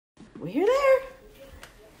We're there.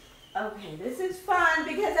 Okay, this is fun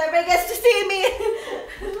because everybody gets to see me.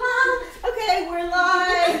 Mom, okay, we're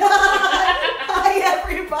live. Hi,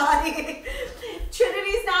 everybody.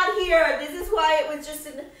 Trinity's not here. This is why it was just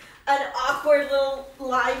an awkward little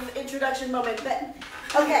live introduction moment. But,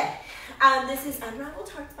 okay, this is Unraveled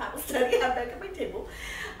Hearts Bible Study. I'm back at my table.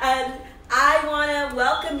 I want to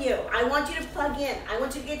welcome you. I want you to plug in. I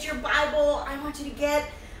want you to get your Bible. I want you to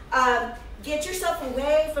get yourself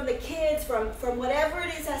away from the kids, from whatever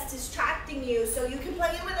it is that's distracting you, so you can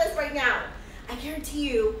plug in with us right now. I guarantee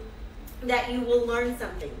you that you will learn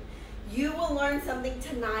something. You will learn something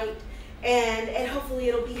tonight, and hopefully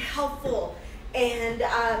it'll be helpful. And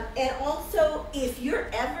also, if you're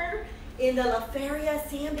ever in the La Feria,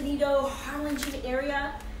 San Benito, Harlingen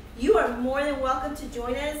area, you are more than welcome to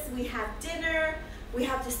join us. We have dinner, we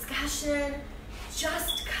have discussion.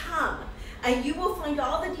 Just come. And you will find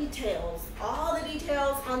all the details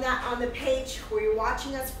on the page where you're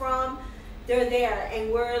watching us from. They're there,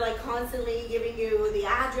 and we're like constantly giving you the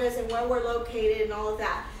address and where we're located and all of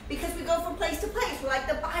that, because we go from place to place. We're like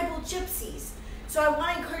the Bible gypsies. So I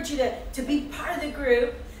want to encourage you to be part of the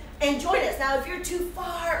group and join us. Now, if you're too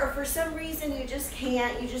far, or for some reason you just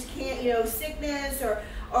can't, sickness or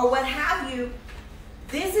what have you,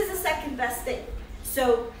 this is the second best thing.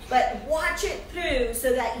 So, but watch it through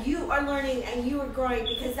so that you are learning and you are growing,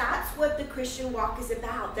 because that's what the Christian walk is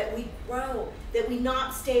about, that we grow, that we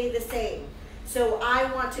not stay the same. So I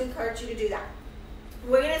want to encourage you to do that.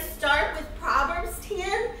 We're going to start with Proverbs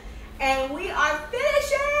 10, and we are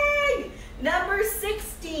finishing number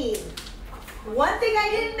 16. One thing I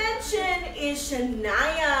didn't mention is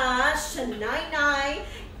Shania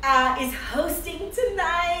is hosting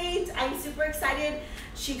tonight. I'm super excited.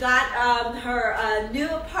 She got her new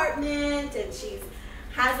apartment, and she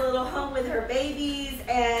has a little home with her babies,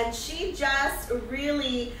 and she just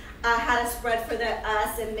really had a spread for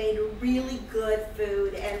us and made really good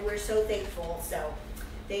food, and we're so thankful. So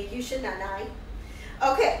thank you, Shania.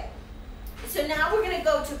 Okay, so now we're going to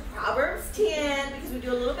go to Proverbs 10, because we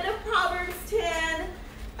do a little bit of Proverbs 10,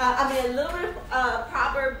 a little bit of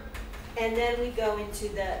Proverb, and then we go into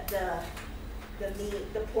the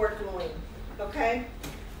meat, the pork loin. Okay,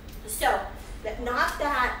 so not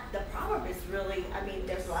that the proverb is really,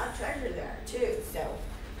 there's a lot of treasure there too. So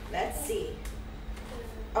let's see.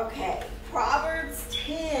 Okay, Proverbs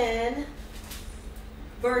 10,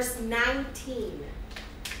 verse 19.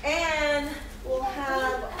 And we'll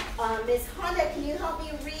have Miss Honda, can you help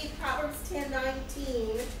me read Proverbs 10,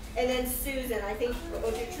 19? And then Susan, I think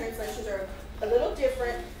both your translations are a little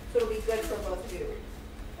different, so it'll be good for both of you.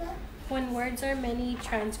 When words are many,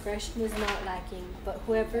 transgression is not lacking, but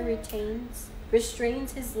whoever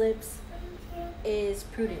restrains his lips is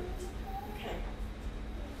prudent. Okay.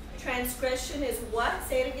 Transgression is what?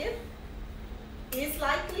 Say it again. Is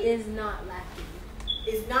likely? Is not lacking.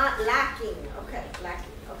 Is not lacking. Okay,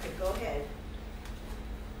 lacking. Okay, go ahead.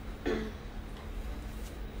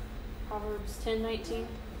 Proverbs 10:19.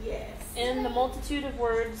 Yes. In the multitude of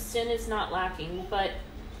words, sin is not lacking, but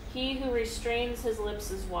he who restrains his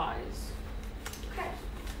lips is wise. Okay.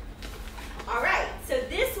 All right. So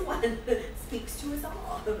this one speaks to us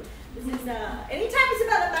all. This is anytime it's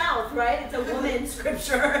about a mouth, right? It's a woman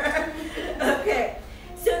scripture. Okay.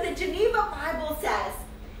 So the Geneva Bible says,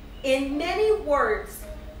 in many words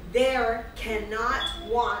there cannot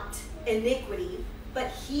want iniquity, but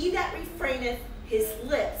he that refraineth his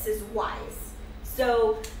lips is wise.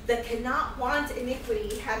 So the cannot want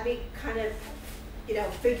iniquity had me kind of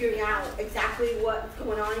figuring out exactly what's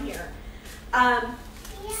going on here.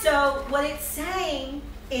 So what it's saying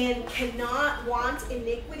in cannot want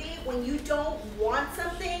iniquity, when you don't want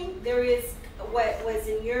something, there is, what was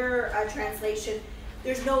in your translation,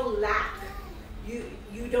 there's no lack. You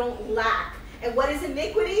don't lack. And what is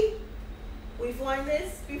iniquity? We've learned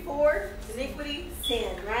this before. Iniquity,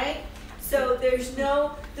 sin, right? So there's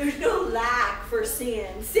no lack for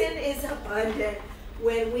sin. Sin is abundant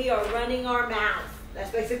when we are running our mouth. That's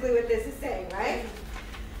basically what this is saying, right?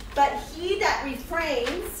 But he that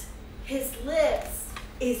refrains his lips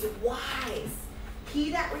is wise. He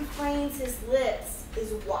that refrains his lips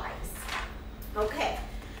is wise. Okay,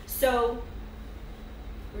 so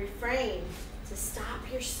refrain, to stop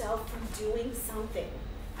yourself from doing something.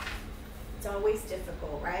 It's always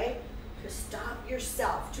difficult, right? To stop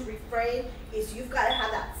yourself. To refrain is you've got to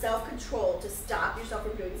have that self-control to stop yourself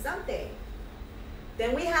from doing something.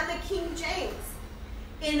 Then we have the King James.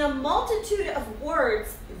 In a multitude of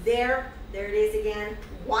words, there it is again,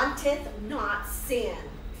 wanteth not sin.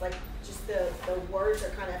 It's like just the words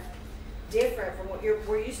are kind of different from what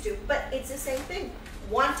we're used to, but it's the same thing.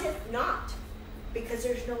 Wanteth not. because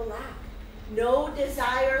there's no lack. No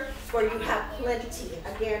desire, for you have plenty,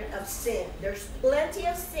 again, of sin. There's plenty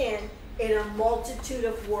of sin in a multitude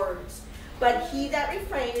of words. But he that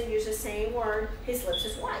refrained and used the same word, his lips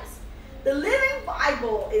is wise. The Living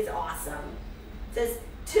Bible is awesome. It says,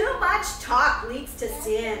 too much talk leads to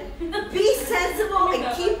sin. Be sensible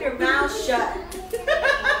and keep your mouth shut.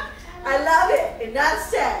 I love it. Enough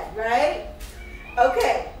said, right?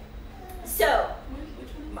 Okay. So,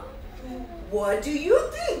 what do you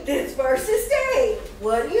think this verse is saying?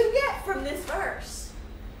 What do you get from this verse?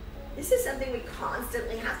 This is something we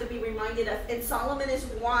constantly have to be reminded of. And Solomon is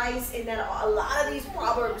wise in that a lot of these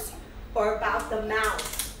proverbs are about the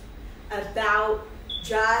mouth, about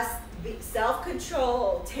just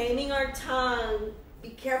self-control, taming our tongue. Be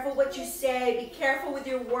careful what you say. Be careful with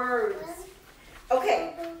your words.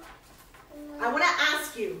 Okay, I want to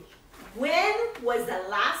ask you, when was the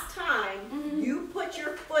last time you put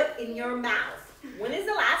your foot in your mouth? When is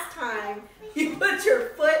the last time you put your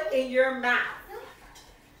foot in your mouth?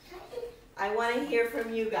 I want to hear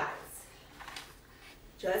from you guys.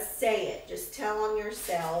 Just say it. Just tell on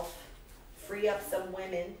yourself. Free up some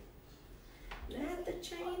women. Let the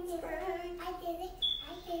chains break. I did it.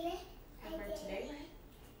 Today.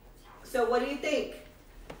 So what do you think?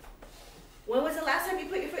 When was the last time you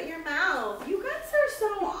put your foot in your mouth? You guys are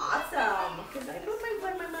so awesome. Because I put my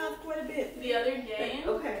foot in my mouth quite a bit. The other day,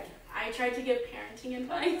 Okay. I tried to give parenting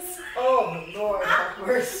advice. Oh, Lord have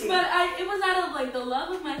mercy. But it was out of like the love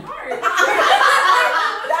of my heart.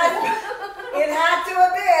 It had to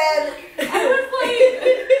have been. I was like,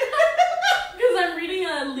 because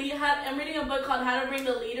I'm reading a book called How to Bring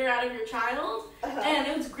the Leader Out of Your Child, and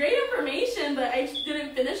it was great information, but I just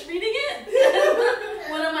didn't finish reading it.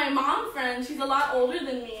 One of my mom friends, she's a lot older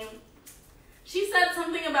than me, she said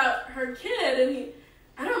something about her kid, and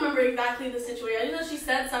I don't remember exactly the situation. I just know she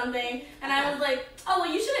said something, and I was like, oh,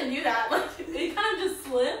 well, you shouldn't do that. Like, it kind of just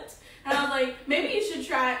slipped, and I was like, maybe you should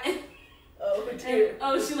try. Oh, dear.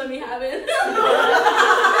 And, she let me have it.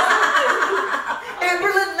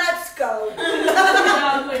 Amberlyn, let's go.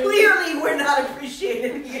 Like, Clearly, we're not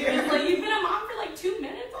appreciated here. it's like, you've been a mom for like 2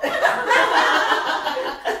 minutes.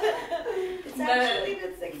 It's actually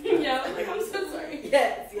been 6 months. Yeah, like, I'm so sorry.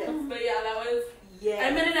 Yes. But yeah, that was. Yes.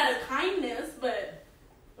 I meant it out of kindness, but.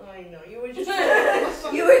 I know, you were just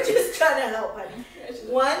trying to help, honey.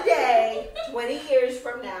 One day, 20 years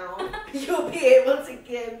from now, you'll be able to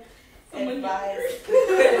give advice.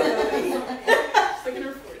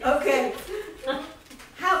 Okay.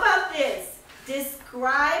 How about this?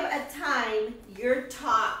 Describe a time your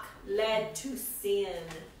talk led to sin.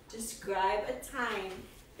 Describe a time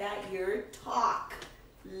that your talk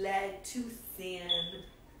led to sin.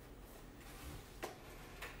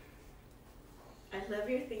 I love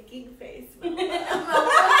your thinking face.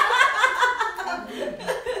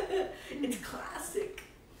 It's classic.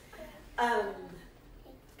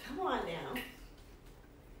 Come on now.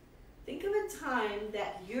 Think of a time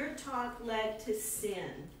that your talk led to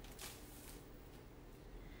sin.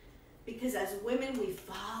 Because as women, we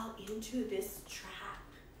fall into this trap.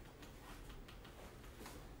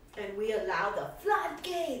 And we allow the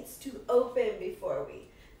floodgates to open before we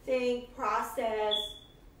think, process,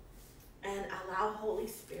 and allow Holy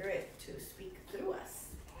Spirit to speak through us.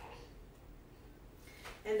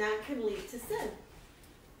 And that can lead to sin.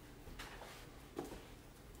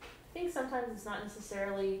 I think sometimes it's not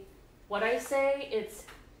necessarily what I say, it's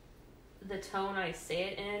the tone I say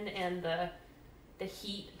it in and the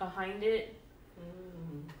heat behind it.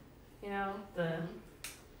 You know,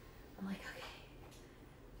 I'm like, okay,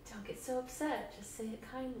 don't get so upset, just say it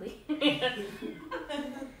kindly.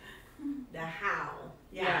 The how.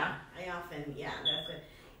 Yeah. I often, that's it.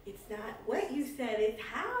 It's not what you said, it's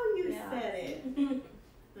how you said it.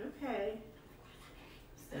 Okay.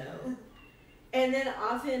 So, and then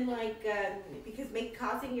often because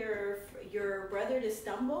causing your brother to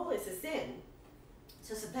stumble is a sin.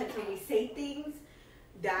 So sometimes when we say things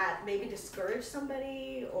that maybe discourage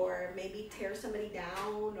somebody or maybe tear somebody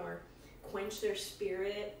down or quench their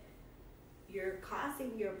spirit, you're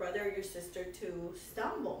causing your brother or your sister to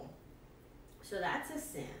stumble. So that's a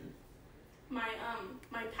sin. My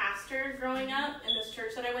pastor growing up in this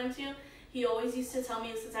church that I went to, he always used to tell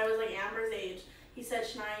me since I was like Amber's age, he said,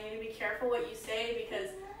 Shania, you need to be careful what you say because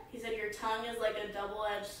he said your tongue is like a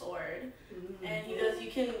double-edged sword. Mm-hmm. And he goes,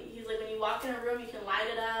 he's like, when you walk in a room, you can light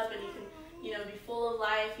it up and you can, be full of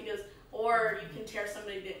life. He goes, or you can tear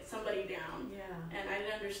somebody down. Yeah. And I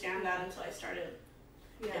didn't understand that until I started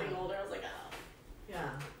getting older. I was like, oh.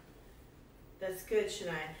 Yeah. That's good,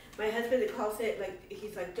 Shania. My husband calls it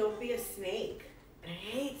he's like, don't be a snake. And I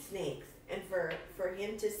hate snakes. And for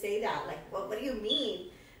him to say that, like, well, what do you mean?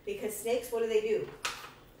 Because snakes, what do?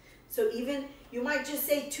 So even, you might just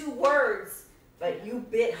say 2 words, but you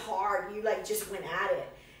bit hard. You like just went at it.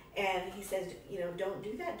 And he says, don't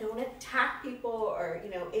do that. Don't attack people or,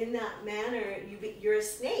 in that manner. You're a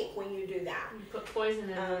snake when you do that. You put poison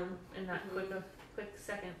in them in that quick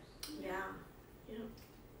second. Yeah.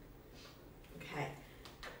 Okay.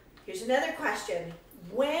 Here's another question.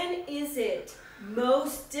 When is it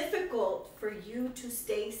most difficult for you to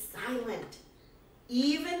stay silent,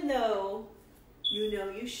 even though you know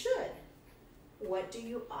you should? What do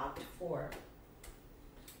you opt for?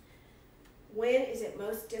 When is it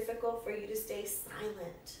most difficult for you to stay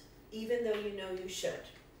silent, even though you know you should?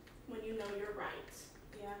 When you know you're right.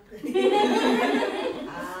 Yeah.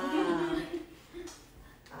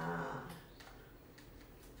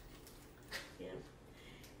 Yeah.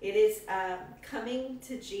 It is, coming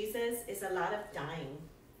to Jesus is a lot of dying.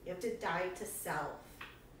 You have to die to self.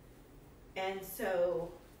 And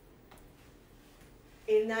so,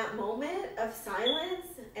 in that moment of silence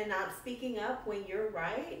and not speaking up when you're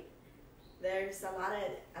right, there's a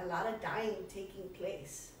lot of dying taking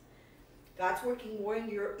place. God's working more in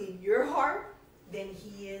your heart than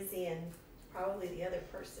he is in probably the other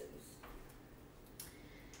person's.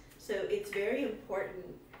 So it's very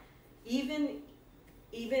important, even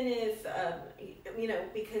if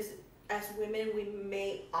because as women we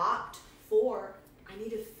may opt for, I need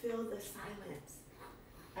to fill the silence.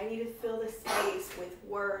 I need to fill the space with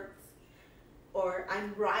words, or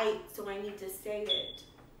I'm right, so I need to say it.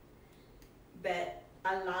 But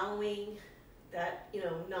allowing that,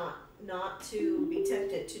 not to be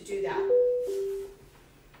tempted to do that.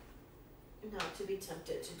 Not to be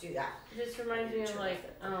tempted to do that. It just reminds me of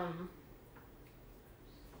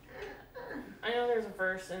I know there's a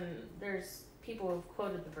verse and there's people who've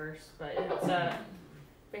quoted the verse, but it's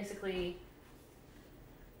basically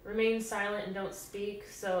remain silent and don't speak,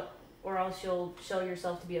 or else you'll show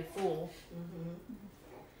yourself to be a fool. Mm-hmm.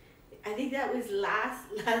 I think that was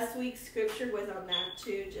last week's scripture was on that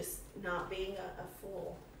too, just not being a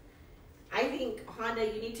fool. I think, Honda,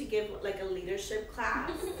 you need to give like a leadership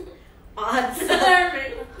class on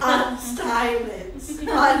silence,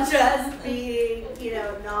 on just being,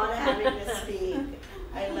 not having to speak.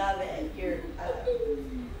 I love it.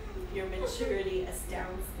 Your maturity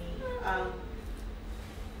astounds me.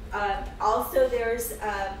 Also, there's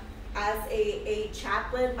as a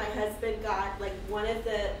chaplain, my husband got like one of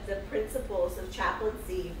the principles of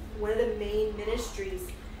chaplaincy. One of the main ministries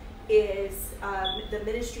is the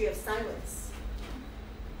ministry of silence.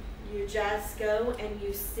 You just go and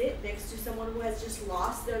you sit next to someone who has just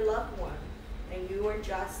lost their loved one, and you are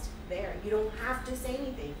just there. You don't have to say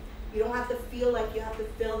anything. You don't have to feel like you have to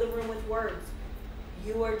fill the room with words.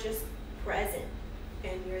 You are just present,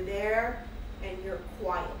 and you're there, and you're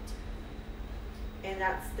quiet. And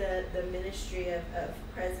that's the ministry of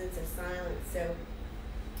presence, of silence. So,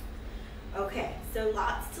 okay, so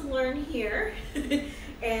lots to learn here.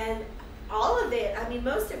 And all of it,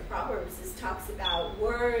 most of Proverbs talks about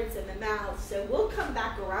words and the mouth. So we'll come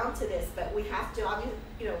back around to this, but we have to, obviously,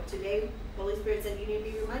 today, Holy Spirit said you need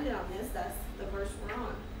to be reminded on this. That's the verse we're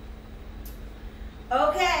on.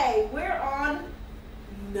 Okay, we're on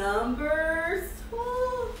number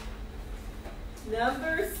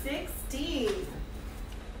 16.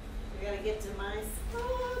 We gotta get to my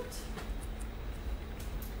spot.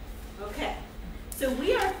 Okay, so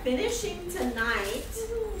we are finishing tonight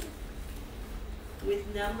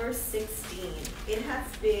with number 16. It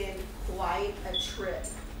has been quite a trip.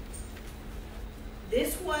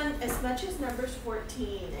 This one, as much as Numbers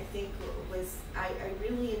 14, I think I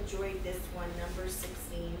really enjoyed this one, number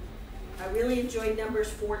 16. I really enjoyed Numbers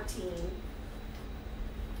 14.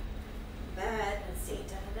 But, let's see,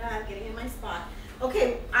 I'm getting in my spot.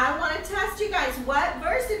 Okay, I want to test you guys. What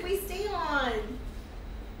verse did we stay on?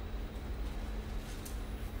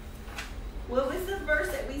 What was the verse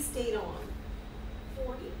that we stayed on?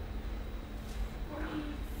 40.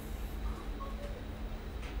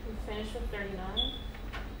 We finished with 39.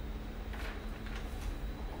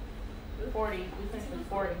 40. We finished with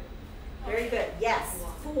 40. Very good. Yes,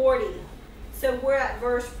 40. So we're at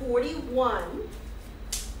verse 41.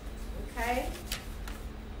 Okay?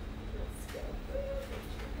 Let's go.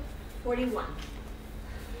 41.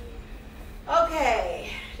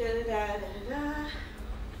 Okay.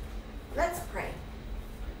 Let's pray.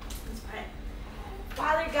 Let's pray.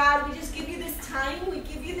 Father God, we just give you this time. We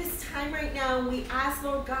give you this time right now. And we ask,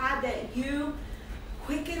 Lord God, that you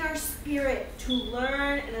quicken our spirit to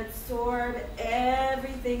learn and absorb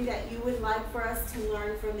everything that you would like for us to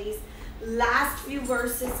learn from these last few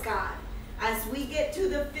verses, God. As we get to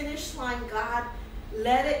the finish line, God,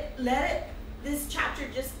 this chapter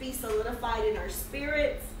just be solidified in our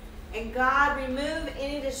spirits. And God, remove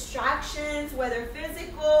any distractions, whether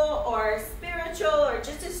physical or spiritual, or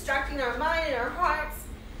just distracting our mind and our hearts.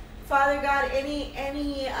 Father God,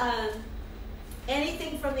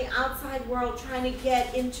 anything from the outside world trying to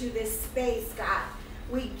get into this space, God.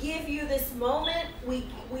 We give you this moment. We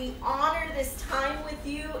honor this time with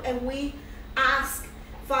you, and we ask,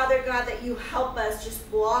 Father God, that you help us just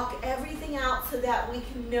block everything out so that we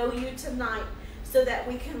can know you tonight, so that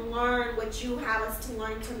we can learn what you have us to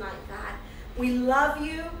learn tonight, God. We love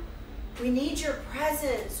you. We need your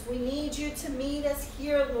presence. We need you to meet us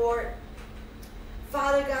here, Lord.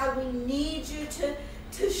 Father God, we need you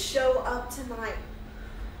to show up tonight.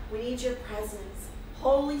 We need your presence.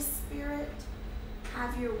 Holy Spirit,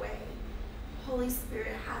 have your way. Holy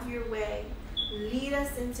Spirit, have your way. Lead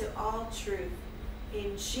us into all truth.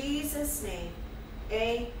 In Jesus' name,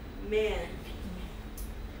 amen.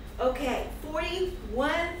 Okay,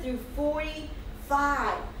 41 through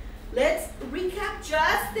 45. Let's recap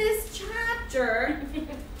just this chapter.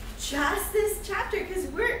 Just this chapter, because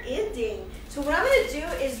we're ending. So what I'm going to do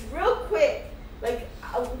is real quick, like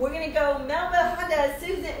we're going to go Melba, Honda,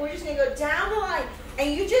 Susan, we're just going to go down the line.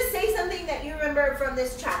 And you just say something that you remember from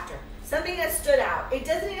this chapter. Something that stood out. It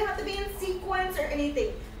doesn't even have to be in sequence or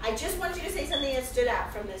anything. I just want you to say something that stood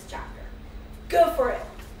out from this chapter. Go for it.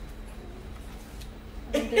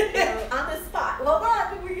 On the spot. Hold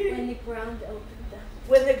on. When the ground opened up.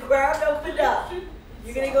 When the ground opened up.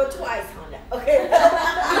 You're going to go twice, Honda. Okay.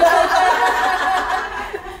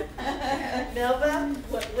 Melba,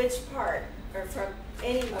 which part? Or from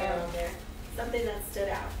anywhere in there? Something that stood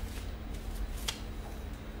out.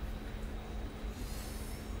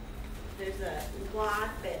 There's a lot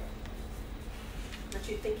that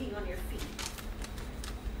you thinking on your feet.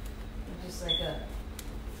 Just like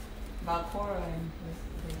about Korah and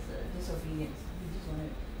his disobedience. He just wanted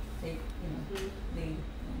to take, lead.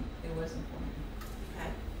 It wasn't for him.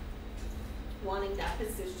 Okay. Wanting that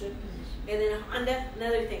position. And then Honda,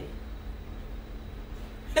 another thing.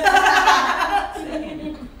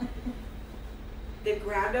 The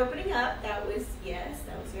ground opening up, that was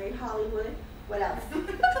very Hollywood. What else?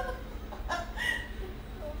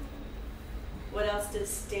 What else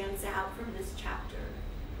stands out from this chapter?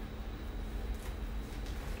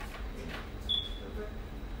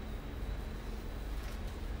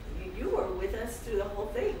 You were with us through the whole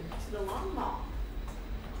thing, to the long haul.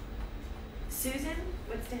 Susan,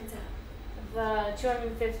 what stands out? The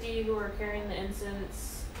 250 who were carrying the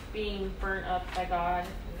incense being burnt up by God,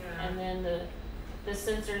 and then the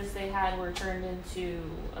censers they had were turned into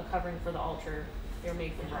a covering for the altar. They're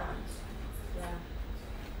made from bronze. Yeah.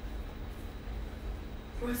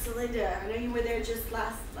 Rosalinda, I know you were there just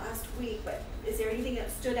last week, but is there anything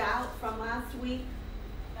that stood out from last week?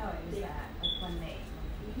 No, it was that, like when they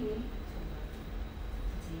take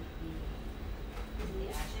the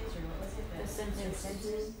ashes, or what was it? The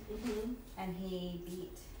censers. And he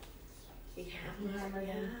beat. He hammered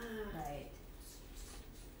him. Right.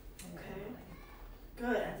 Okay.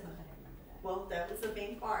 Good. That's what I remember that. Well, that was the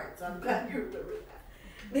main part, so I'm glad you remember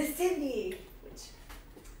that. Miss Cindy,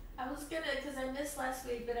 I was gonna, because I missed last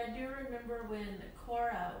week, but I do remember when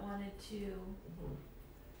Cora wanted to,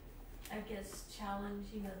 I guess,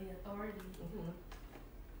 challenge, the authority.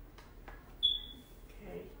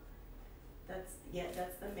 Okay.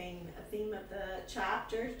 That's the main theme of the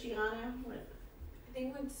chapter. Gianna, what? I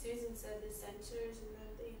think when Susan said the censors and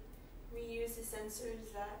that they reused the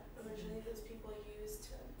censors that originally those people used,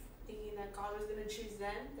 thinking that God was going to choose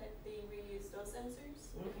them, that they reused those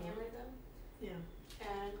censors and hammered them. Yeah.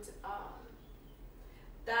 And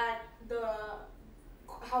that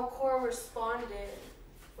how Korah responded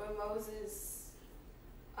when Moses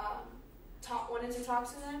wanted to talk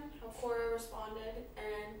to them, how Korah responded,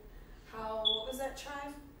 and how, what was that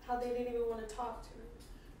tribe? How they didn't even want to talk to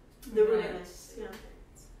him. The Reubenites, yeah.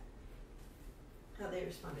 How they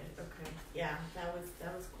responded. Okay. Yeah, that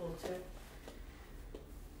was cool too.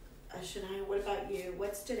 Shania, what about you?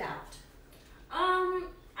 What stood out?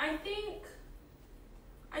 I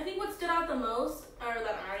think what stood out the most, or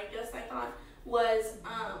that I thought, was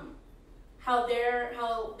how there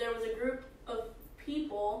was a group of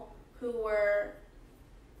people who were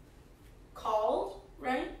called,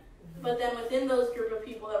 right? But then within those group of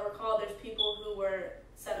people that were called, there's people who were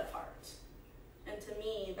set apart. And to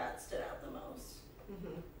me, that stood out the most.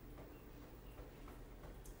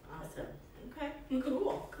 Awesome. Okay.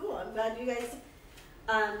 Cool. I'm glad you guys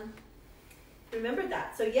remembered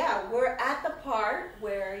that. So yeah, we're at the part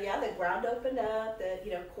where the ground opened up,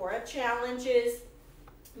 Korah challenges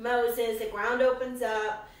Moses, the ground opens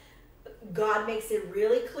up. God makes it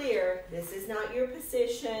really clear, this is not your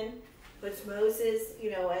position. Puts Moses,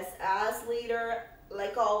 as leader,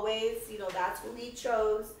 like always, that's who he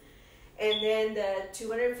chose. And then the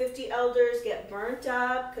 250 elders get burnt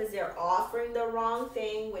up because they're offering the wrong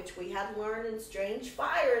thing, which we had learned in strange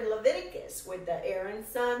fire in Leviticus with the Aaron's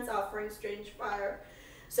sons offering strange fire.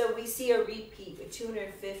 So we see a repeat with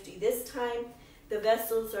 250. This time the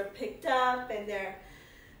vessels are picked up and they're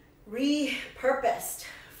repurposed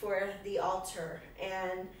for the altar.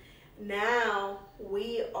 And now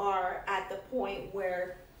we are at the point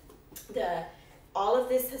where all of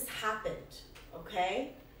this has happened,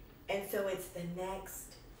 okay? And so it's the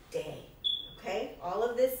next day, okay? All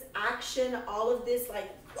of this action, all of this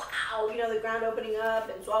wow, the ground opening up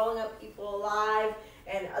and swallowing up people alive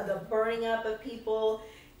and the burning up of people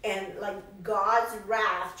and God's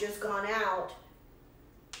wrath just gone out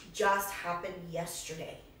just happened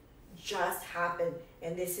yesterday. Just happened.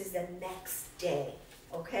 And this is the next day,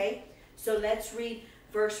 okay? So let's read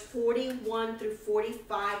verse 41 through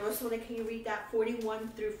 45. Rosalina, can you read that?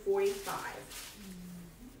 41 through 45.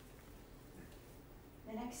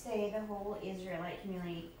 The next day, the whole Israelite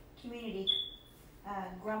community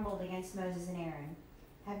grumbled against Moses and Aaron.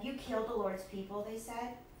 "Have you killed the Lord's people?" they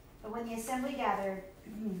said. But when the assembly gathered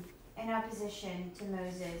in opposition to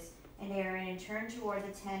Moses and Aaron and turned toward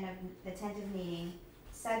the tent of meeting,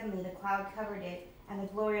 suddenly the cloud covered it, and the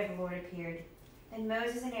glory of the Lord appeared. Then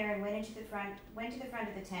Moses and Aaron went to the front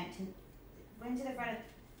of the tent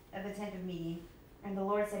of meeting, and the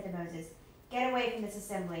Lord said to Moses, "Get away from this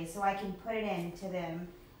assembly, so I can put an end to them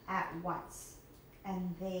at once."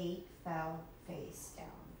 And they fell face down.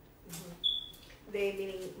 Mm-hmm. They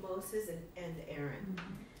meaning Moses and Aaron.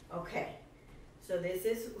 Mm-hmm. Okay, so this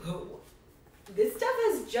stuff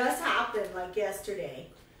has just happened yesterday,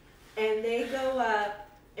 and they go up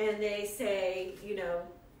and they say,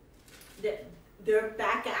 that they're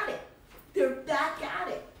back at it. They're back at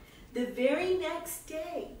it. The very next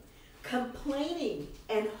day, complaining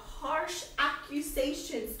and harsh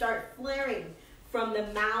accusations start flaring from the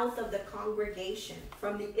mouth of the congregation,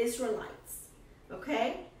 from the Israelites.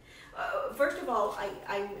 Okay? First of all,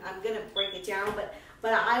 I'm going to break it down,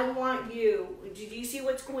 but I want you, do you see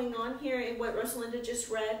what's going on here in what Rosalinda just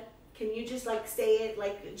read? Can you just say it,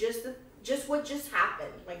 just what just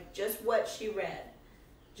happened, just what she read?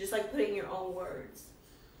 Just put in your own words.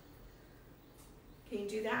 Can you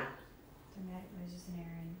do that? So Moses and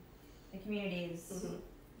Aaron. The community is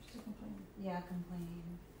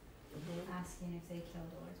complaining, asking if they killed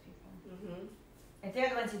the Lord's people. If they're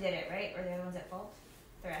the ones who did it, right? Or they're the ones at fault?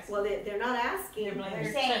 They're asking. Well, they're not asking.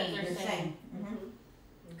 They're saying.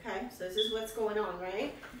 Okay, so this is what's going on,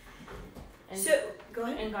 right? And so, go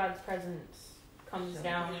ahead. And God's presence comes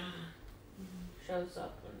down, shows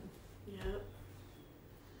up. Yep.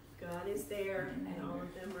 God is there, and all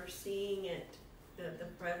of them are seeing it. The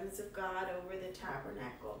presence of God over the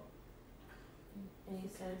tabernacle. And he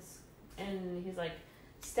says, and he's like,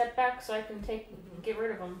 "Step back so I can get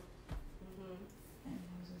rid of them." And Moses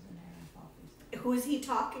and Aaron fall face down. Who is he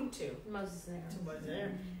talking to? Moses and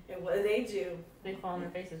Aaron. And what do? They fall on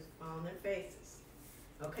their faces. Fall on their faces.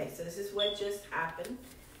 Okay, so this is what just happened.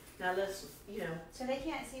 Now let's, So they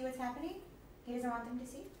can't see what's happening? He doesn't want them to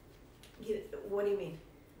see? What do you mean?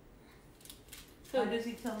 How does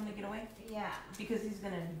he tell them to get away? Yeah. Because he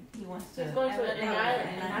wants to. He's going to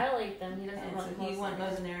annihilate annihilate them. He doesn't want He wants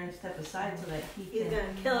Moses and Aaron to step aside so that he's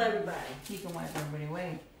going to kill everybody. He can wipe everybody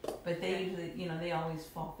away. But they usually, they always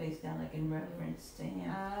fall face down, in reference to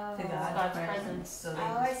him, to God's presence. So they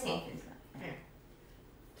just fall face down. Yeah.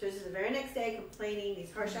 So this is the very next day, complaining.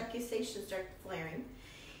 These harsh accusations start flaring.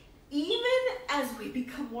 Even as we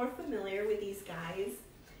become more familiar with these guys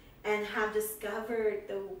and have discovered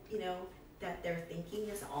that their thinking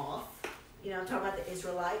is off. I'm talking about the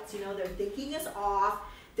Israelites. Their thinking is off.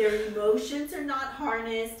 Their emotions are not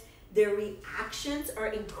harnessed. Their reactions are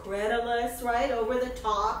incredulous, right? Over the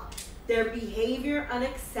top. Their behavior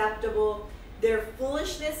unacceptable. Their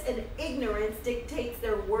foolishness and ignorance dictates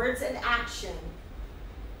their words and action.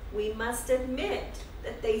 We must admit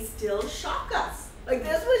that they still shock us.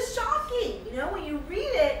 This was shocking, when you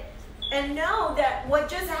read it and know that what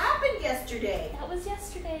just happened yesterday. That was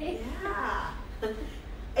yesterday. Yeah.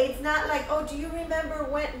 It's not oh, do you remember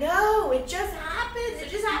when? No, it just happened. It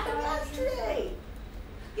just happened yesterday.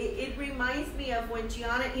 It reminds me of when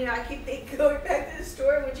Gianna, I keep going back to the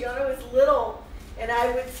story when Gianna was little, and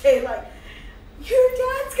I would say your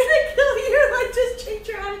dad's gonna kill you. Just change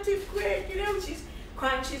your attitude quick. She's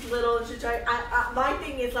crying. She's little. And she's trying. My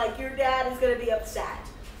thing is your dad is gonna be upset.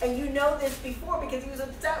 And you know this before because he was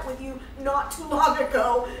upset with you not too long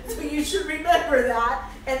ago. So you should remember that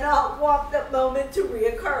and not want that moment to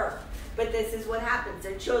reoccur. But this is what happens.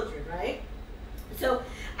 They're children, right? So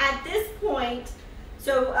at this point,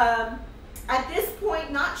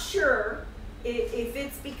 not sure if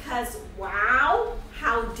it's because, wow,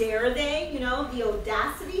 how dare they, you know, the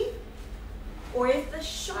audacity, or if the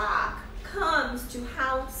shock comes to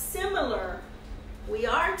how similar we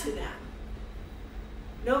are to them.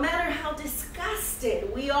 No matter how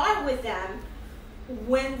disgusted we are with them,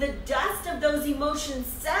 when the dust of those emotions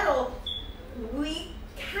settle, we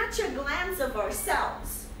catch a glance of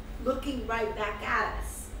ourselves looking right back at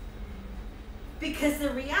us. Because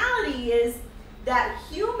the reality is that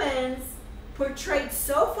humans portrayed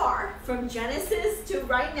so far, from Genesis to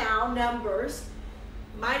right now, Numbers,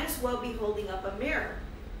 might as well be holding up a mirror.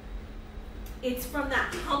 It's from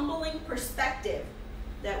that humbling perspective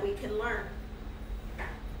that we can learn.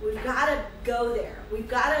 We've got to go there. We've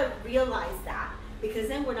got to realize that, because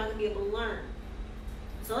then we're not going to be able to learn.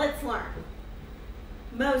 So let's learn.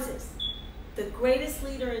 Moses, the greatest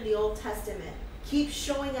leader in the Old Testament, keeps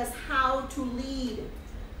showing us how to lead.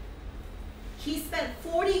 He spent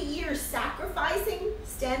 40 years sacrificing,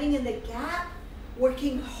 standing in the gap,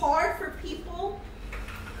 working hard for people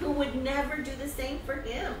who would never do the same for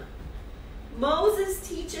him. Moses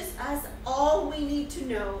teaches us all we need to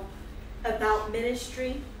know about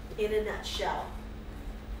ministry in a nutshell.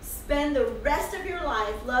 Spend the rest of your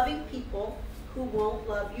life loving people who won't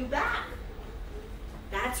love you back.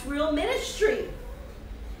 That's real ministry.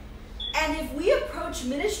 And if we approach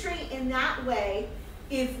ministry in that way,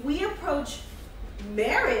 if we approach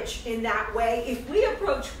marriage in that way, if we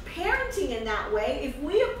approach parenting in that way, if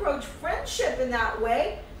we approach friendship in that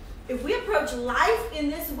way, if we approach life in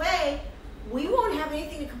this way, we won't have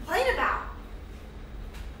anything to complain about.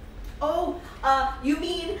 Oh, you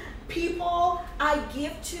mean people I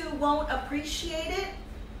give to won't appreciate it?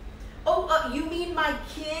 Oh, you mean my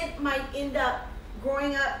kid might end up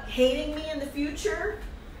growing up hating me in the future?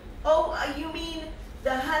 Oh, you mean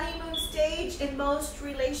the honeymoon stage in most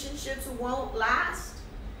relationships won't last?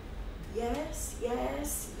 Yes,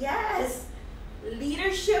 yes, yes.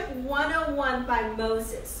 Leadership 101 by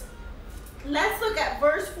Moses. Let's look at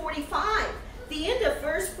verse 45. The end of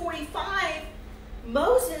verse 45,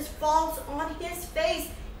 Moses falls on his face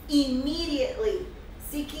immediately,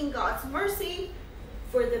 seeking God's mercy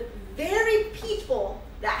for the very people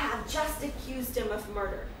that have just accused him of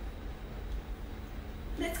murder.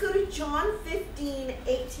 Let's go to John 15,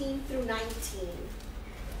 18 through 19.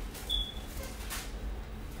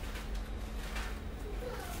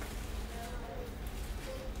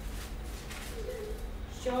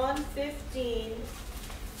 John 15,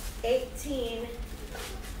 18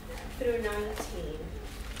 through 19.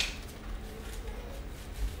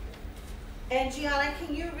 And Gianna,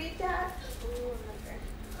 can you read that?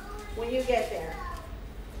 When you get there.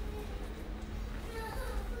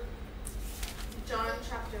 John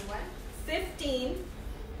chapter what? 15,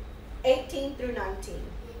 18 through 19.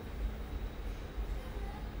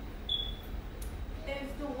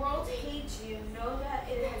 If the world hates you, know that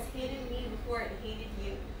it has hated me before it hated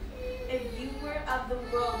you. If you were of the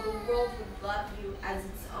world would love you as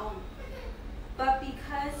its own. But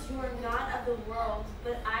because you are not of the world,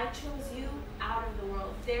 but I chose you out of the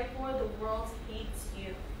world, therefore the world hates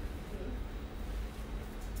you.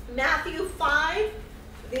 Matthew 5.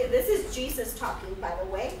 This is Jesus talking, by the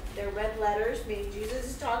way. They're red letters, meaning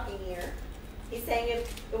Jesus is talking here. He's saying,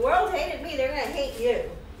 if the world hated me, they're going to hate you.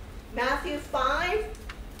 Matthew 5,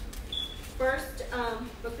 first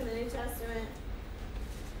book of the New Testament,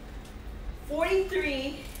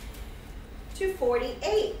 43 to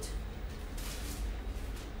 48.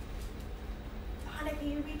 Hannah, can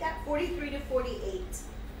you read that? 43 to 48.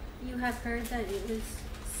 You have heard that it was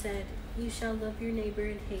said, you shall love your neighbor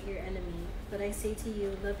and hate your enemy. But I say to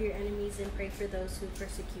you, love your enemies and pray for those who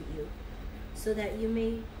persecute you, so that you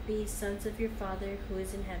may be sons of your Father who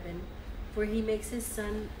is in heaven. For he makes his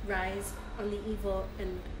sun rise on the evil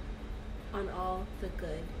and on all the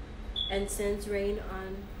good, and sends rain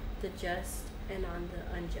on the just and on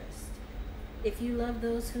the unjust. If you love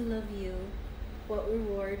those who love you, what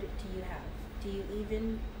reward do you have?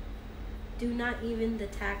 Do not even the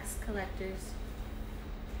tax collectors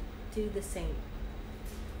do the same?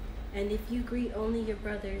 And if you greet only your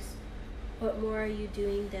brothers, what more are you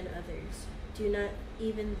doing than others? Do not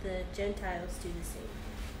even the Gentiles do the same?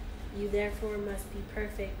 You therefore must be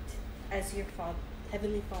perfect as your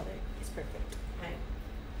heavenly Father is perfect. Right.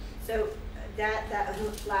 So that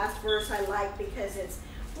last verse I like because it's,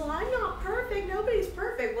 well, I'm not perfect. Nobody's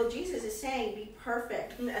perfect. Well, Jesus is saying, be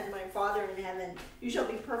perfect as my Father in heaven. You shall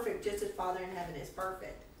be perfect just as Father in heaven is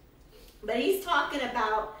perfect. But he's talking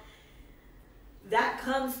about that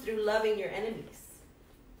comes through loving your enemies.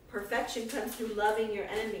 Perfection comes through loving your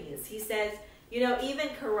enemies. He says, you know, even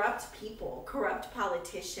corrupt people, corrupt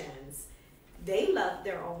politicians, they love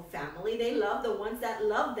their own family. They love the ones that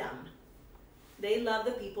love them. They love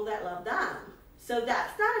the people that love them. So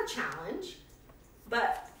that's not a challenge.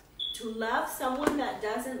 But to love someone that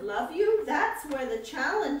doesn't love you, that's where the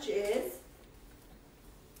challenge is.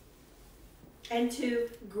 And to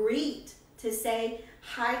greet, to say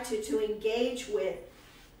hi to engage with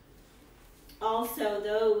also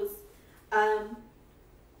those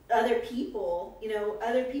other people, you know,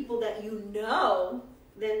 other people that you know,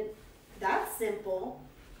 then that's simple.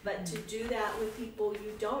 But to do that with people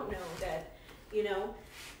you don't know, that, you know,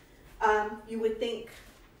 you would think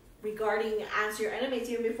regarding as your enemies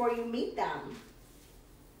even before you meet them.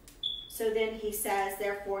 So then he says,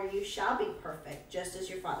 therefore you shall be perfect, just as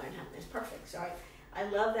your Father in heaven is perfect. So I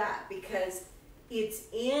love that, because it's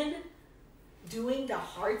in doing the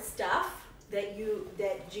hard stuff that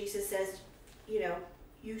Jesus says, you know,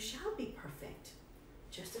 you shall be perfect,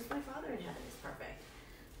 just as my Father in heaven is perfect.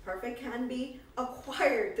 Perfect can be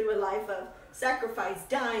acquired through a life of sacrifice,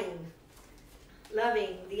 dying,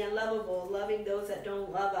 loving the unlovable, loving those that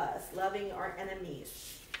don't love us, loving our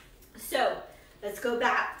enemies. So let's go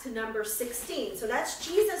back to number 16. So that's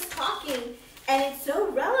Jesus talking, and it's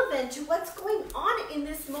so relevant to what's going on in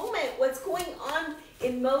this moment, what's going on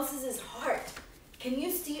in Moses' heart. Can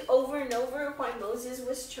you see over and over why Moses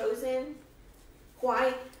was chosen?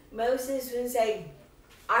 Why Moses would say,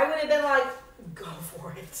 I would have been like, go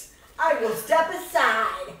for it. I will step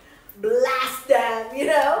aside, blast them, you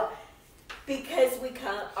know? Because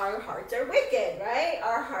our hearts are wicked, right?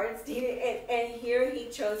 Our hearts, and here he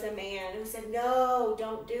chose a man who said, no,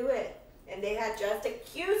 don't do it. And they had just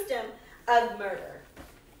accused him of murder.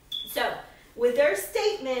 So, with their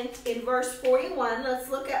statement in verse 41, let's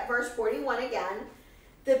look at verse 41 again.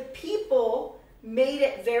 The people made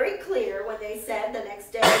it very clear when they said the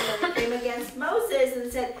next day when they came against Moses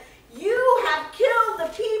and said, you have killed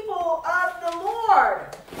the people of the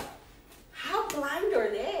Lord. How blind are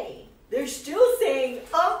they? They're still saying,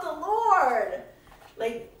 of the Lord.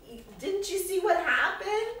 Like, didn't you see what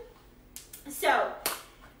happened? So,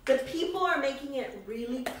 the people are making it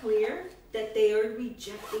really clear that they are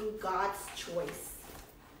rejecting God's choice.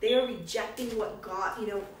 They are rejecting what God, you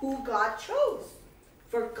know, who God chose.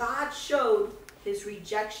 For God showed his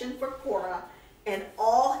rejection for Korah and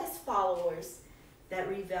all his followers that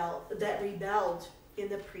rebelled in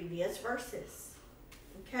the previous verses.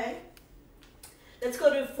 Okay? Let's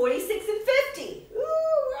go to 46 and 50. Ooh,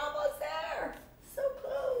 we're almost there. So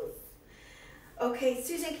close. Okay,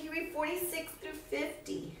 Susan, can you read 46 through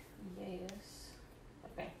 50? Yes.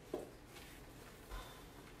 Okay.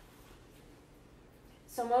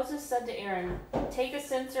 So Moses said to Aaron, take a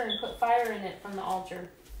censer and put fire in it from the altar.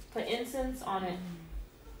 Put incense on it.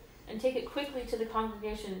 And take it quickly to the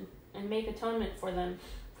congregation and make atonement for them.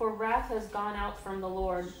 For wrath has gone out from the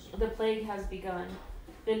Lord. The plague has begun.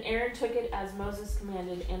 Then Aaron took it as Moses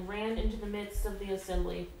commanded and ran into the midst of the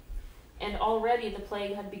assembly. And already the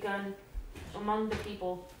plague had begun among the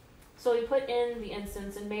people. So he put in the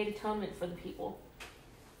incense and made atonement for the people.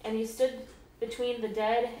 And he stood between the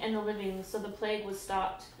dead and the living, so the plague was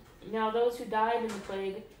stopped. Now those who died in the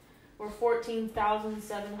plague were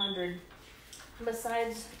 14,700,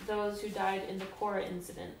 besides those who died in the Korah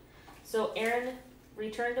incident. So Aaron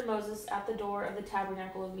returned to Moses at the door of the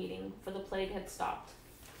tabernacle of meeting, for the plague had stopped.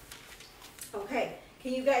 Okay,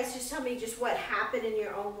 can you guys just tell me just what happened in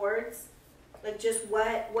your own words? Like just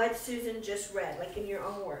what Susan just read, like in your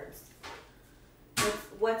own words.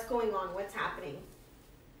 What's going on? What's happening?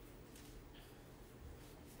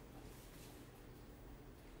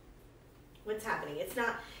 What's happening? It's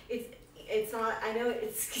not, I know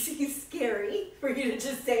it's scary for you to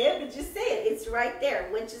just say it, but just say it. It's right there.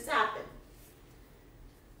 What just happened?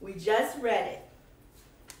 We just read it.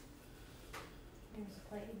 There was a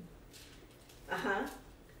plague. Uh-huh.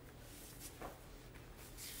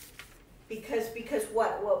 Because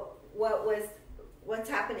what's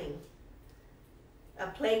happening? A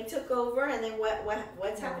plague took over, and then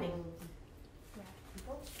what's happening?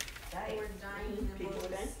 They were dying and People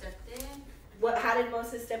Moses dying? stepped in. How did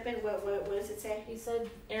Moses step in? What does it say? He said,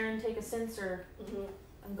 Aaron, take a censer Mm-hmm.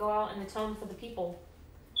 and go out and atone for the people,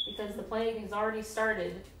 because the plague has already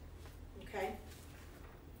started. Okay.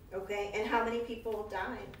 Okay. And how many people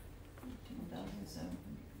died? 2,700.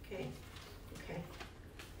 Okay. Okay.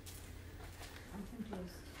 I'm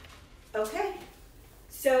confused. Okay.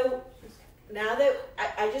 So now that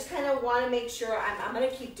I just kind of want to make sure I'm going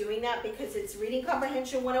to keep doing that because it's reading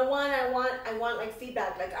comprehension 101. I want like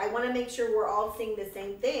feedback. Like I want to make sure we're all seeing the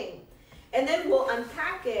same thing. And then we'll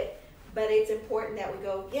unpack it, but it's important that we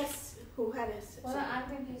go, yes, who had us? Well,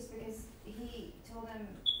 I'm confused because he told him,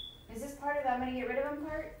 is this part of I'm going to get rid of him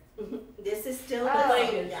part? This is still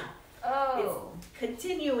Oh. the yeah. Oh. It's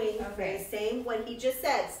continuing Okay. the same what he just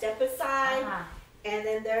said. Step aside. Uh-huh. And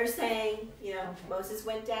then they're saying, you know, Okay. Moses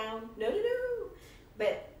went down. No.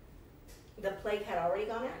 But the plague had already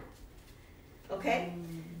gone out. Okay?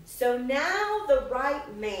 So now the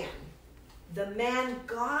right man, the man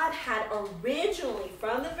God had originally,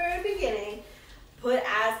 from the very beginning, put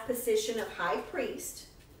as position of high priest,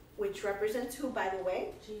 which represents who, by the way?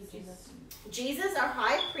 Jesus. Jesus, our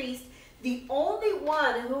high priest, the only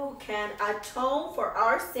one who can atone for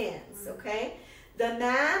our sins, okay? The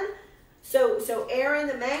man, so Aaron,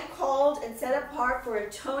 the man called and set apart for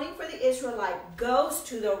atoning for the Israelite, goes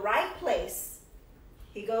to the right place.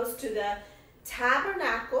 He goes to the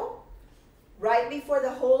tabernacle. Right before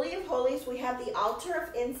the Holy of Holies, we have the altar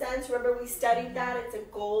of incense. Remember, we studied that. It's a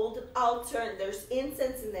gold altar, and there's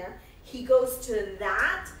incense in there. He goes to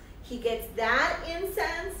that. He gets that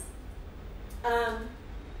incense.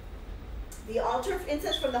 The altar of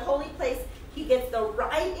incense from the holy place. He gets the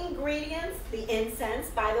right ingredients, the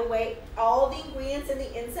incense. By the way, all the ingredients in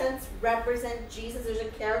the incense represent Jesus. There's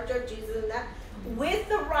a character of Jesus in that. With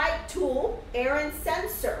the right tool, Aaron's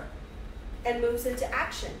censer, and moves into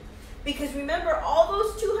action. Because remember, all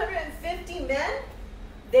those 250 men,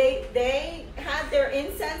 they had their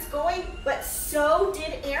incense going, but so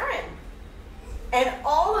did Aaron. And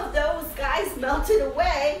all of those guys melted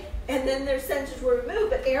away, and then their censers were removed,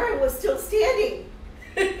 but Aaron was still standing.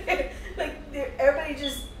 Like, everybody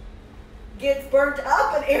just gets burnt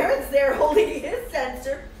up, and Aaron's there holding his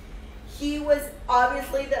censer. He was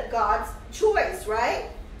obviously God's choice, right?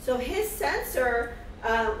 So his censer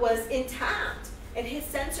was intact. And his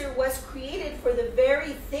censer was created for the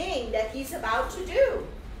very thing that he's about to do.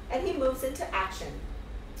 And he moves into action.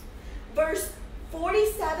 Verse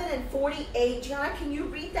 47 and 48. Gianna, can you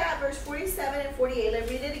read that? Verse 47 and 48. Let's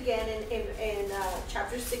read it again in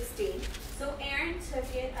chapter 16. So Aaron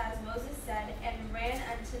took it, as Moses said, and ran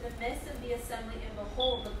unto the midst of the assembly, and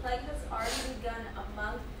behold, the plague was already begun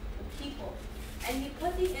among the people. And he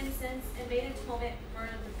put the incense and made atonement for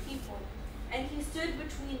the people. And he stood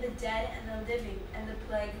between the dead and the living, and the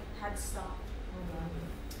plague had stopped.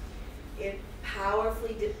 It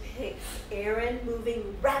powerfully depicts Aaron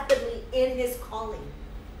moving rapidly in his calling.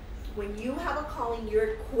 When you have a calling,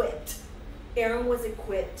 you're equipped. Aaron was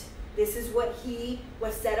equipped. This is what he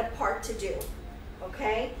was set apart to do.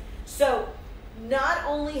 Okay? So, not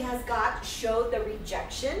only has God showed the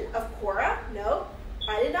rejection of Korah. No,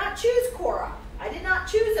 I did not choose Korah. I did not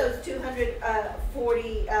choose those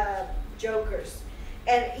 240 jokers.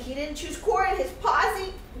 And he didn't choose Korah and his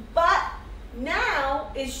posse, but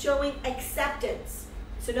now is showing acceptance.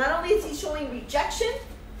 So not only is he showing rejection,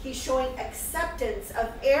 he's showing acceptance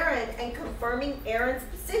of Aaron and confirming Aaron's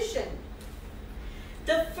position.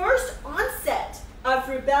 The first onset of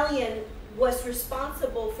rebellion was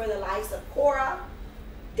responsible for the lives of Korah,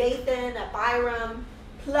 Dathan, Abiram,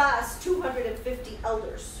 plus 250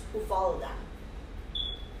 elders who followed them.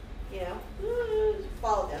 You know,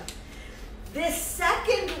 followed them. This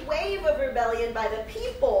second wave of rebellion by the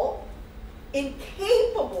people,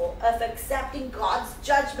 incapable of accepting God's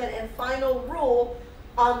judgment and final rule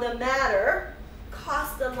on the matter,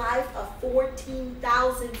 cost the life of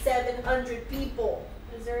 14,700 people.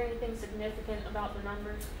 Is there anything significant about the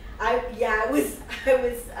numbers? I was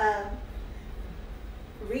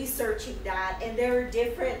researching that, and there are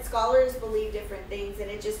different scholars believe different things,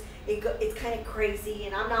 and it's kind of crazy,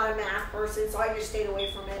 and I'm not a math person, so I just stayed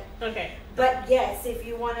away from it. Okay. But yes, if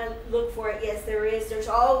you want to look for it, yes, there is. There's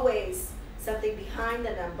always something behind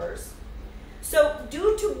the numbers. So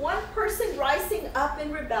due to one person rising up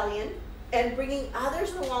in rebellion and bringing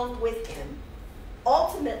others along with him,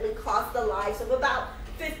 ultimately cost the lives of about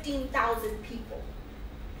 15,000 people.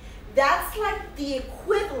 That's like the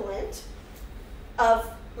equivalent of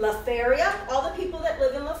La Feria, all the people that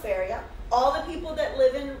live in La Feria, all the people that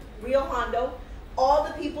live in Rio Hondo, all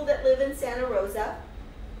the people that live in Santa Rosa,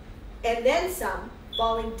 and then some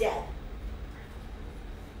falling dead.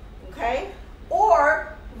 Okay?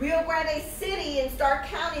 Or Rio Grande City in Stark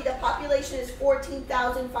County, the population is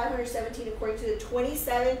 14,517 according to the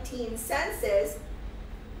 2017 census.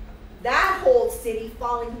 That whole city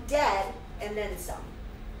falling dead, and then some.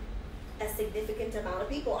 A significant amount of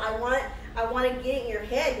people. I want to get in your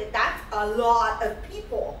head that that's a lot of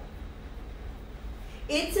people.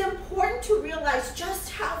 It's important to realize just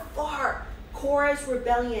how far Korah's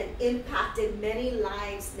rebellion impacted many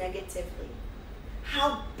lives negatively.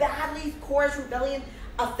 How badly Korah's rebellion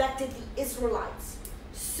affected the Israelites.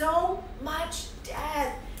 So much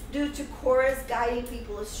death due to Korah's guiding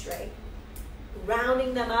people astray.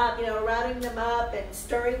 Rounding them up and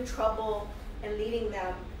stirring trouble and leading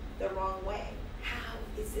them the wrong way. How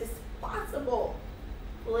is this possible?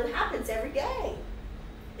 Well, it happens every day,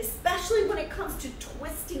 especially when it comes to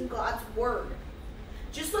twisting God's word.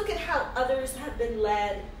 Just look at how others have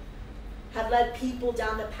led people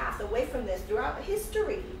down the path away from this throughout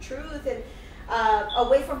history, truth and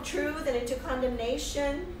away from truth and into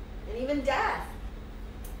condemnation and even death.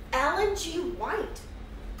 Ellen G. White,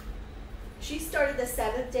 she started the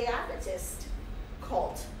Seventh-day Adventist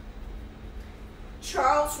cult.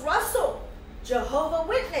 Charles Russell, Jehovah's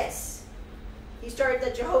Witness. He started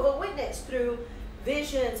the Jehovah's Witness through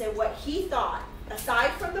visions and what he thought,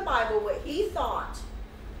 aside from the Bible, what he thought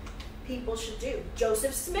people should do.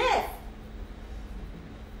 Joseph Smith,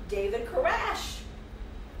 David Koresh.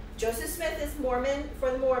 Joseph Smith is Mormon for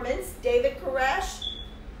the Mormons. David Koresh,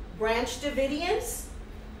 Branch Davidians.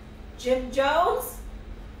 Jim Jones,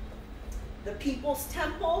 the People's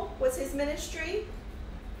Temple was his ministry.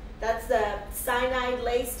 That's the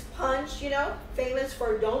cyanide-laced punch, famous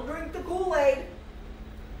for don't drink the Kool-Aid.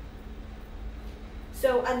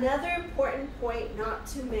 So another important point not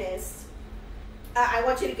to miss, I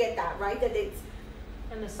want you to get that, right? That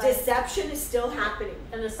deception is still happening.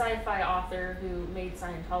 And the sci-fi author who made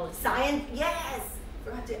Scientology. Yes,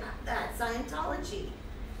 forgot to add that, Scientology.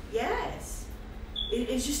 Yes.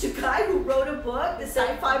 It's just a guy who wrote a book, the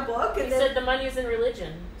sci-fi book. And he said the money is in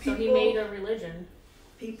religion, so he made a religion.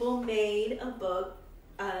 People made a book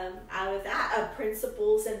out of that, of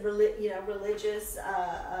principles and religious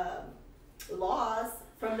laws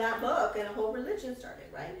from that book, and a whole religion started,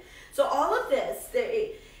 right? So all of this,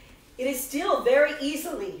 it is still very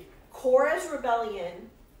easily, Korah's rebellion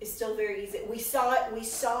is still very easy. We saw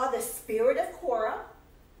the spirit of Korah.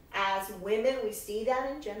 As women, we see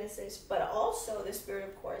that in Genesis, but also the spirit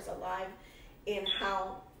of Korah is alive in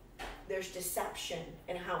how there's deception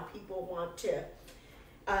and how people want to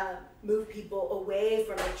move people away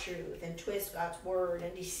from the truth and twist God's word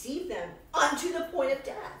and deceive them unto the point of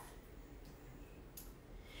death.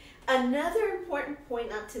 Another important point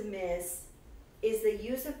not to miss is the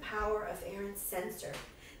use of power of Aaron's censer,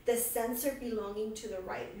 the censer belonging to the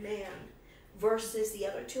right man versus the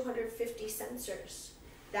other 250 censers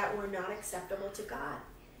that were not acceptable to God.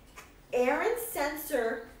 Aaron's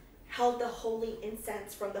censer held the holy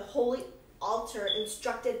incense from the holy altar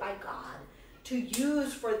instructed by God to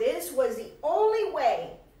use, for this was the only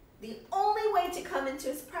way to come into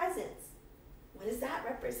his presence. What does that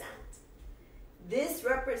represent? This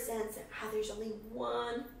represents how there's only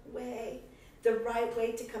one way, the right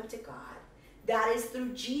way to come to God. That is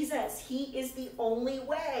through Jesus. He is the only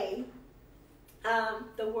way.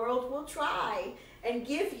 The world will try and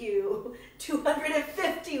give you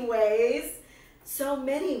 250 ways, so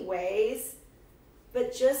many ways,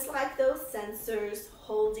 but just like those censers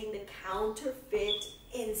holding the counterfeit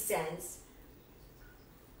incense,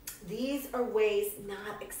 these are ways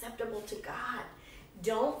not acceptable to God.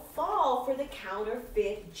 Don't fall for the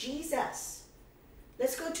counterfeit Jesus.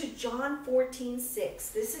 Let's go to John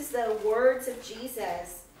 14:6. This is the words of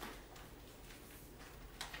Jesus.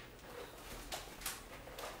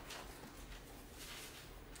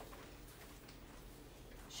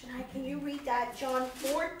 Can you read that? John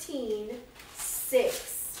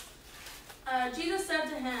 14:6. Jesus said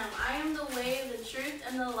to him, I am the way, the truth,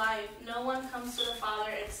 and the life. No one comes to the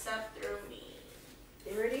Father except through me.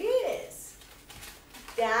 There it is.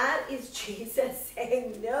 That is Jesus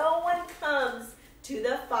saying no one comes to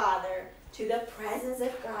the Father, to the presence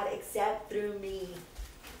of God, except through me.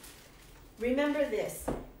 Remember this.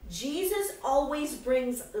 Jesus always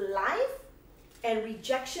brings life, and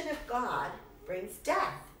rejection of God brings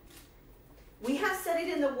death. We have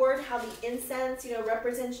studied in the Word how the incense,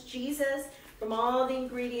 represents Jesus from all the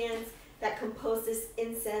ingredients that compose this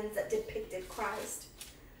incense that depicted Christ.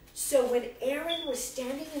 So when Aaron was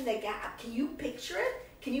standing in the gap, can you picture it?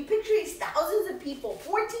 Can you picture these thousands of people,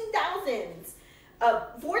 14,000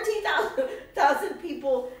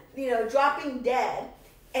 people, dropping dead.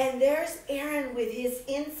 And there's Aaron with his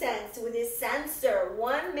incense, with his censer,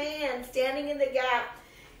 one man standing in the gap.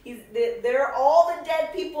 There are all the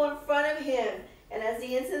dead people in front of him. And as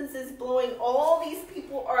the incense is blowing, all these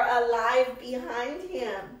people are alive behind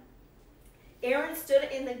him. Aaron stood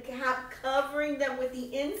in the gap, covering them with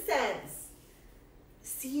the incense.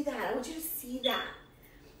 See that? I want you to see that.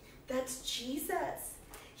 That's Jesus.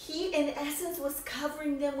 He, in essence, was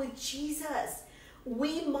covering them with Jesus.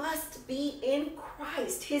 We must be in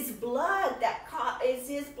Christ. His blood that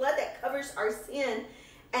covers our sin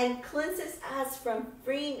and cleanses us from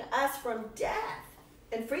freeing us from death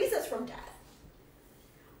and frees us from death.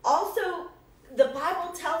 Also, the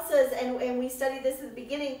Bible tells us, and we studied this at the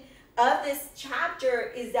beginning of this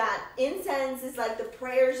chapter, is that incense is like the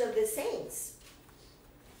prayers of the saints.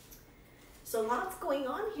 So lots going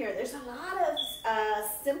on here. There's a lot of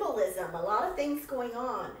symbolism, a lot of things going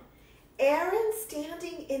on. Aaron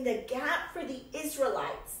standing in the gap for the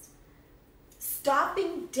Israelites,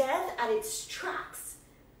 stopping death at its tracks,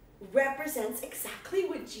 represents exactly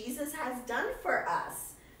what Jesus has done for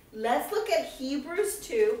us. Let's look at Hebrews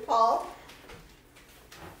 2. Paul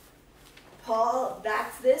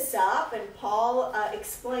backs this up, and Paul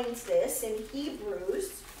explains this in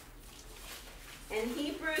Hebrews. And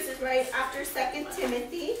Hebrews is right after 2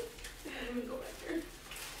 Timothy. Let me go back here.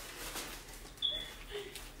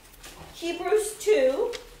 Hebrews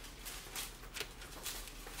 2.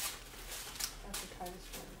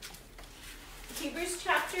 Hebrews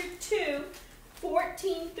chapter 2,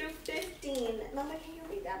 14 through 15. Mama, can you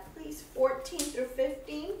read that, please? 14 through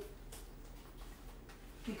 15.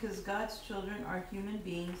 Because God's children are human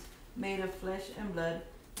beings made of flesh and blood,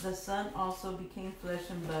 the Son also became flesh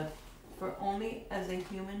and blood. For only as a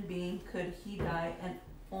human being could he die, and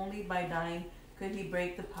only by dying could he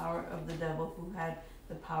break the power of the devil, who had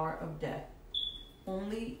the power of death.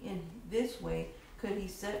 Only in this way could he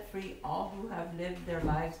set free all who have lived their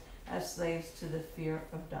lives as slaves to the fear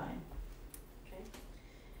of dying. Okay.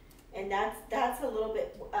 And that's a little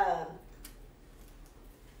bit...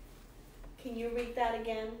 can you read that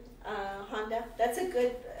again, Honda? That's a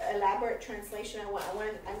good elaborate translation.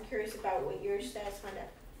 I'm curious about what yours says, Honda.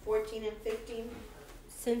 14 and 15.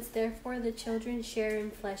 Since therefore the children share in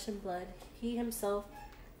flesh and blood, he himself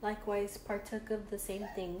likewise partook of the same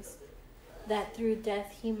things, that through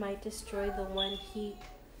death he might destroy the one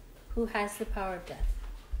who has the power of death,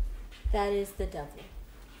 that is, the devil,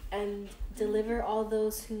 and deliver all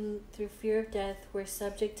those who through fear of death were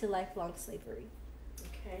subject to lifelong slavery.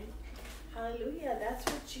 Okay. Hallelujah. That's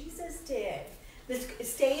what Jesus did. Let's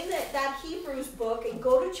stay in that Hebrews book and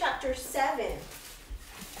go to chapter 7.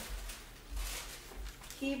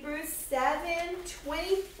 Hebrews 7,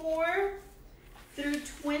 24 through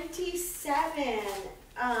 27.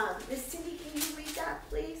 Miss Cindy, can you read that,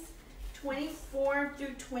 please? 24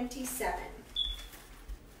 through 27.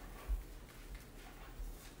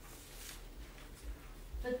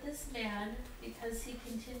 But this man, because he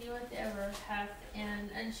continueth ever, hath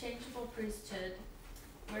an unchangeable priesthood,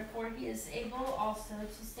 wherefore he is able also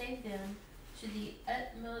to save them to the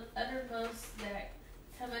uttermost that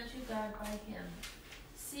come unto God by him,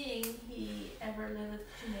 seeing he ever liveth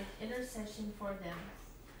to make intercession for them.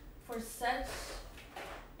 For such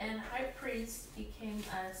an high priest became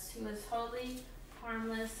us, who is holy,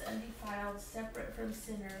 harmless, undefiled, separate from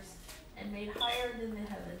sinners, and made higher than the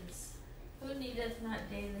heavens, who needeth not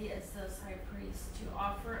daily as those high priests to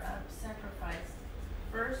offer up sacrifice,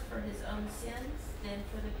 first for his own sins, then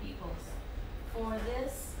for the people's. For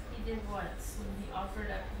this he did once, when he offered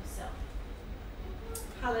up himself.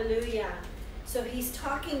 Hallelujah. So he's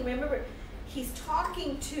talking, remember, he's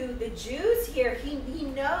talking to the Jews here. He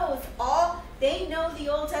knows all, they know the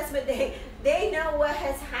Old Testament. They know what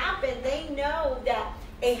has happened. They know that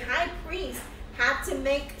a high priest had to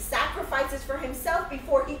make sacrifices for himself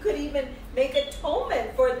before he could even make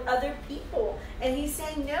atonement for other people. And he's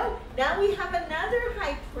saying, no, now we have another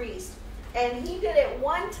high priest. And he did it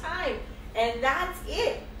one time. And that's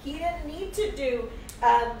it. He didn't need to do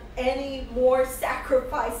any more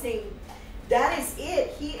sacrificing. That is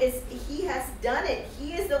it. He has done it.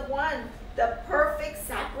 He is the one, the perfect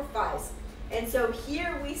sacrifice. And so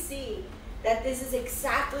here we see that this is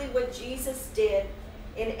exactly what Jesus did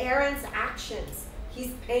in Aaron's actions.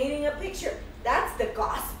 He's painting a picture. That's the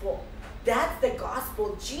gospel. That's the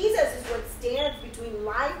gospel. Jesus is what stands between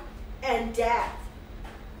life and death.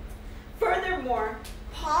 Furthermore,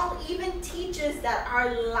 Paul even teaches that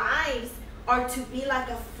our lives are to be like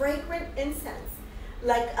a fragrant incense,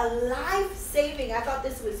 like a life-saving. I thought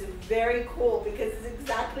this was very cool because it's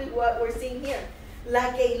exactly what we're seeing here.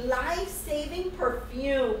 Like a life-saving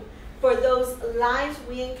perfume for those lives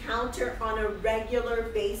we encounter on a regular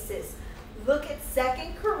basis. Look at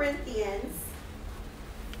 2 Corinthians.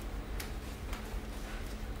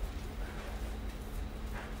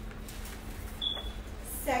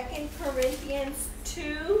 Second Corinthians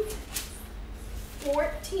 2,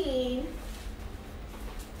 14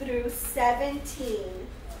 through 17.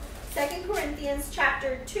 2 Corinthians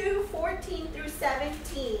chapter 2, 14 through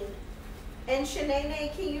 17. And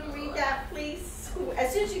Shanae, can you read that, please?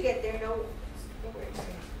 As soon as you get there, no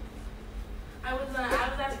I was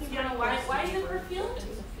asking Jenna why the perfume?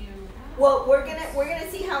 Well, we're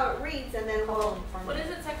gonna see how it reads, and then we'll. What is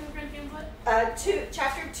it? 2 Corinthians what?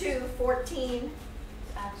 Chapter 2, 14.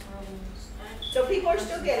 Acts, Romans. So people are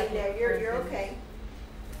still getting there. You're okay.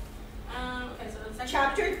 Okay, so the second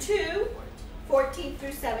Chapter 2, 14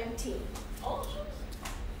 through 17. Oh,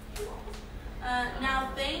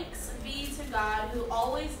 now thanks be to God who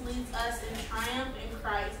always leads us in triumph in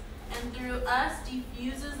Christ, and through us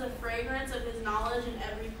diffuses the fragrance of his knowledge in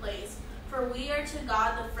every place. For we are to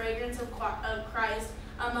God the fragrance of Christ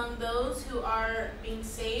among those who are being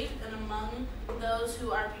saved and among those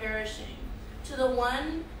who are perishing. To the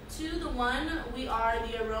one we are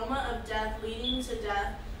the aroma of death leading to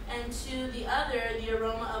death, and to the other the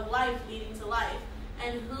aroma of life leading to life.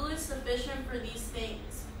 And who is sufficient for these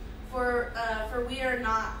things? For we are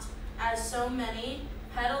not, as so many,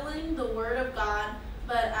 peddling the word of God,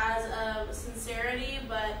 but as of sincerity,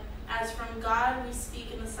 but as from God we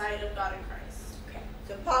speak in the sight of God in Christ. Okay.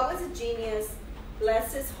 So Paul was a genius,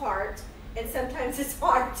 bless his heart, and sometimes it's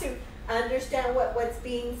hard to understand what's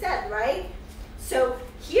being said, right? So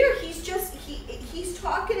here he's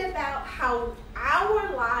talking about how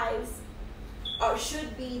our lives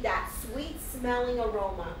should be that sweet smelling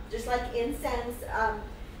aroma, just like incense.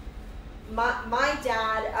 My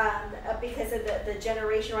dad, because of the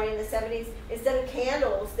generation right in the 70s, instead of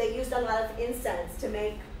candles, they used a lot of incense to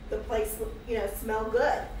make the place, smell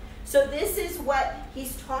good. So this is what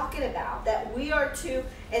he's talking about, that we are to,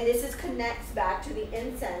 and this connects back to the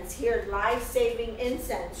incense here, life-saving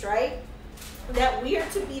incense, right? That we are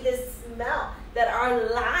to be this smell, that our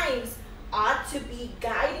lives ought to be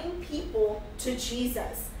guiding people to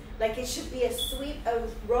Jesus. Like it should be a sweet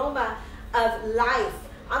aroma of life.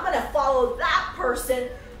 I'm going to follow that person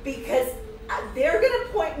because they're going to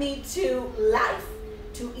point me to life,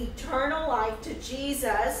 to eternal life, to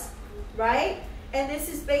Jesus, right? And this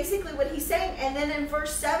is basically what he's saying. And then in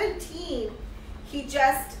verse 17, he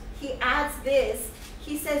adds this.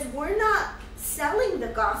 He says, we're not selling the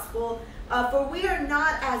gospel, for we are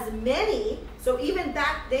not as many. So even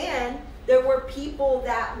back then, there were people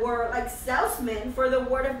that were like salesmen for the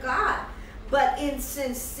word of God. But in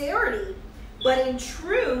sincerity, but in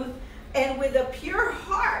truth, and with a pure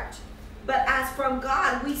heart, but as from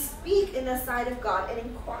God, we speak in the sight of God and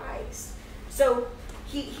in Christ. So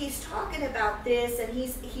he's talking about this, and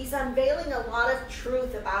he's unveiling a lot of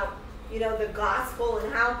truth about the gospel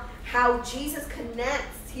and how Jesus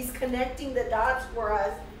connects. He's connecting the dots for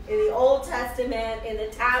us in the Old Testament, in the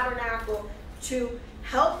tabernacle, to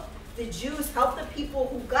help the Jews, help the people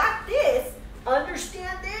who got this,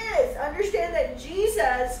 understand that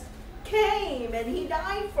Jesus came and he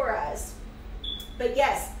died for us. But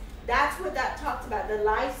yes, that's what that talks about, the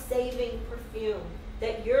life-saving perfume,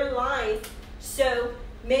 that your life, so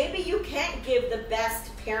maybe you can't give the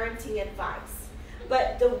best parenting advice,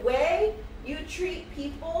 but the way you treat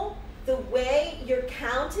people, the way your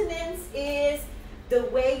countenance is, the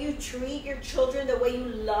way you treat your children, the way you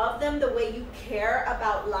love them, the way you care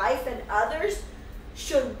about life and others,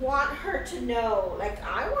 should want her to know. Like,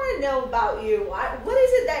 I want to know about you. What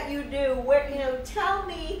is it that you do? Tell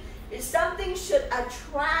me. Something should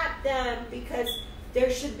attract them, because there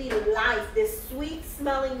should be life, this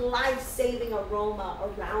sweet-smelling, life-saving aroma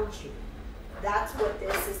around you. That's what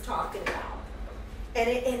this is talking about. And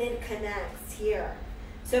it connects here.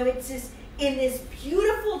 So it's just in this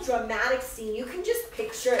beautiful, dramatic scene. You can just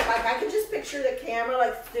picture it. Like, I can just picture the camera,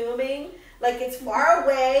 like, zooming. Like, it's far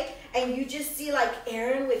away, and you just see, like,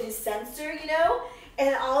 Aaron with his sensor,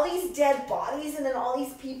 and all these dead bodies, and then all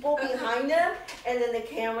these people behind him, and then the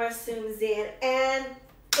camera zooms in, and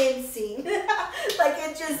end scene. Like,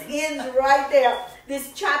 it just ends right there.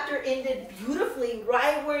 This chapter ended beautifully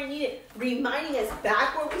right where it needed, reminding us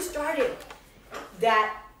back where we started,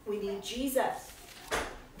 that we need Jesus.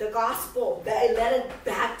 The gospel. That it led us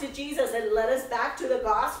back to Jesus. It led us back to the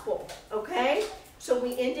gospel. Okay? So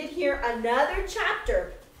we ended here another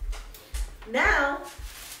chapter. Now,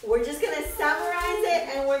 we're just going to summarize it,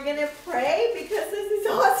 and we're going to pray, because this is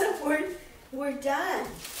awesome. We're done.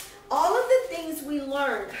 All of the things we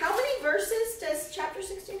learned. How many verses does chapter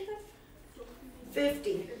 16 have?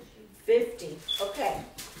 50. 50. Okay.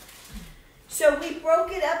 So we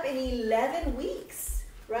broke it up in 11 weeks,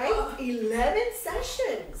 right? 11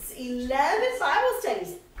 sessions. 11 Bible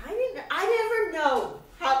studies. I never know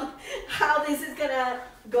how this is going to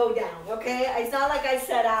go down, okay? It's not like I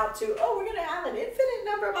set out to, we're going to have an infinite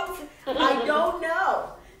number of Bible studies. I don't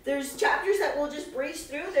know. There's chapters that we'll just breeze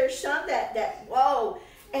through. There's some that whoa.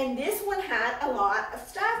 And this one had a lot of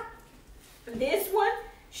stuff. This one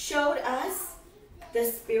showed us the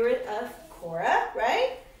Spirit of Korah,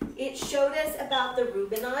 right? It showed us about the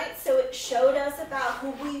Reubenites. So it showed us about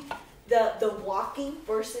the walking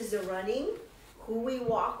versus the running, who we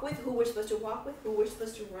walk with, who we're supposed to walk with, who we're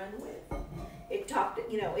supposed to run with. It taught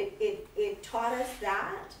us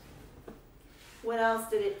that. What else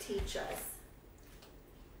did it teach us?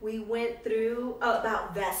 We went through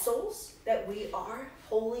about vessels, that we are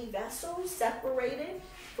holy vessels, separated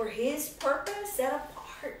for His purpose, set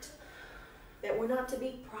apart. That we're not to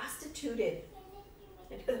be prostituted.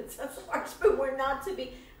 It sounds harsh, but we're not to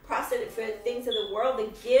be prostituted for the things of the world, the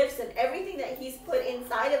gifts and everything that He's put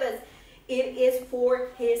inside of us. It is for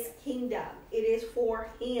His kingdom. It is for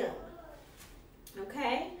Him.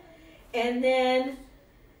 Okay? And then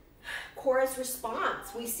Korah's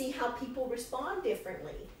response. We see how people respond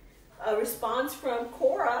differently. A response from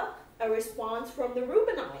Korah, a response from the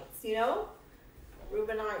Reubenites, you know?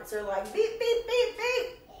 Reubenites are like, beep, beep, beep,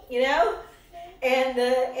 beep, you know? And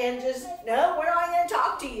just, no, we're not going to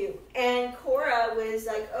talk to you. And Korah was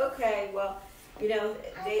like, okay, well, you know,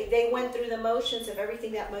 they went through the motions of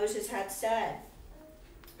everything that Moses had said.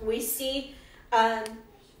 We see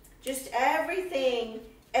just everything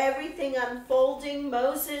unfolding.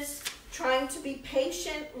 Moses trying to be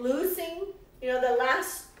patient, losing, you know,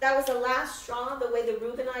 that was the last straw, the way the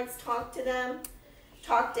Reubenites talked to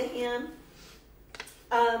him.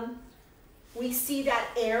 We see that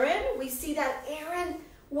Aaron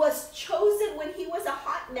was chosen when he was a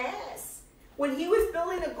hot mess. When he was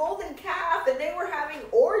building a golden calf and they were having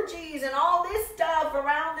orgies and all this stuff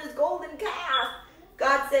around this golden calf,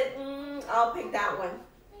 God said, I'll pick that one.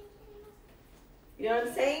 You know what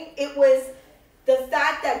I'm saying? It was the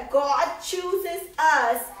fact that God chooses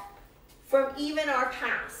us from even our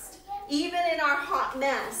past. Even in our hot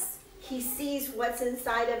mess, He sees what's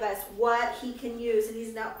inside of us, what He can use. And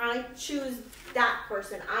He's now, I choose that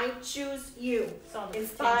person. I choose you. In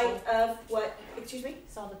spite of what, excuse me?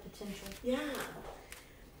 Saw the potential. Yeah.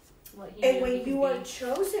 And when you are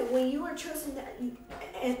chosen, that,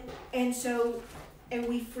 and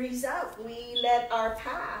we freeze up. We let our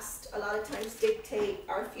past a lot of times dictate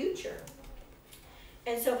our future.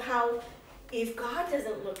 And so if God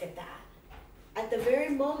doesn't look at that, at the very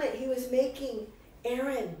moment He was making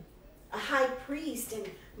Aaron a high priest and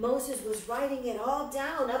Moses was writing it all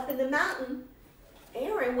down up in the mountain,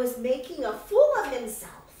 Aaron was making a fool of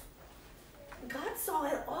himself. God saw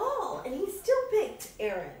it all and He still picked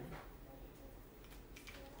Aaron.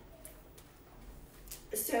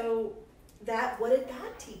 So what did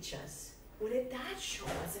that teach us? What did that show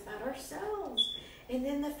us about ourselves? And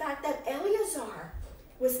then the fact that Eleazar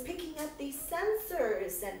was picking up these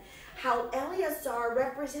censers and how Eleazar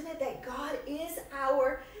represented that God is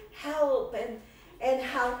our help, and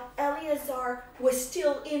how Eleazar was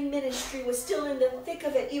still in ministry, was still in the thick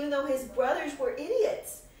of it, even though his brothers were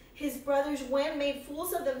idiots. His brothers went and made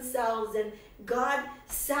fools of themselves and God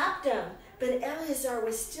sapped them. But Eleazar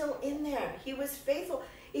was still in there. He was faithful.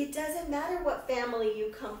 It doesn't matter what family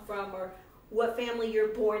you come from or what family you're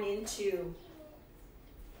born into.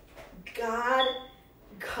 God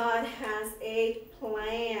has a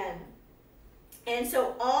plan. And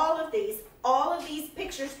so all of these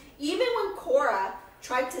pictures, even when Korah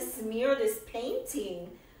tried to smear this painting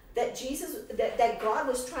that God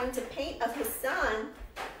was trying to paint of His son,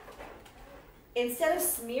 instead of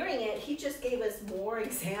smearing it, He just gave us more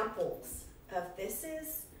examples of this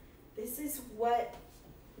is what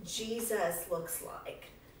Jesus looks like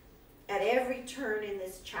at every turn in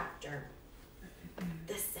this chapter.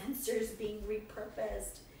 The censers being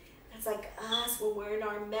repurposed. That's like us when we're in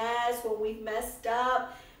our mess, when we've messed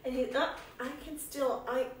up. And I can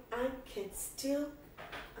still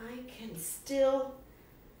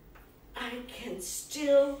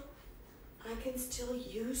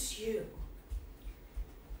use you.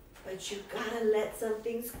 But you gotta let some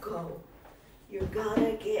things go. You're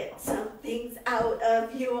gonna get some things out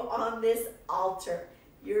of you on this altar.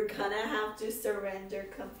 You're gonna have to surrender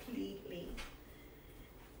completely.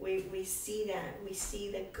 We see that. We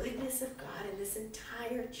see the goodness of God in this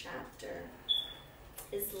entire chapter.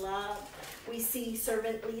 His love. We see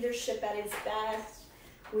servant leadership at its best.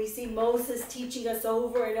 We see Moses teaching us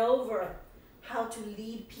over and over how to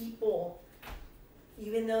lead people.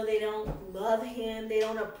 Even though they don't love him, they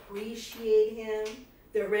don't appreciate him,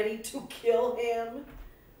 they're ready to kill him.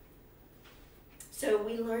 So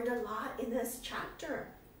we learned a lot in this chapter.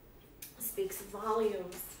 It speaks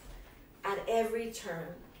volumes at every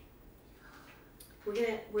turn.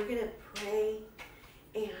 We're gonna pray,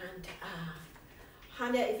 and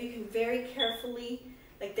Honda, if you can very carefully,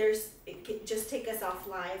 just take us off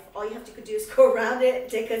live. All you have to do is go around it,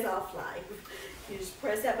 take us off live. You just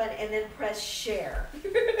press that button and then press share.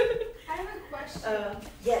 I have a question.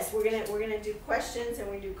 Yes, we're gonna do questions and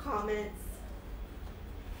we do comments.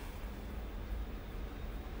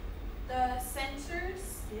 The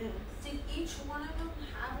censors, Yeah. did each one of them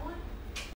have one?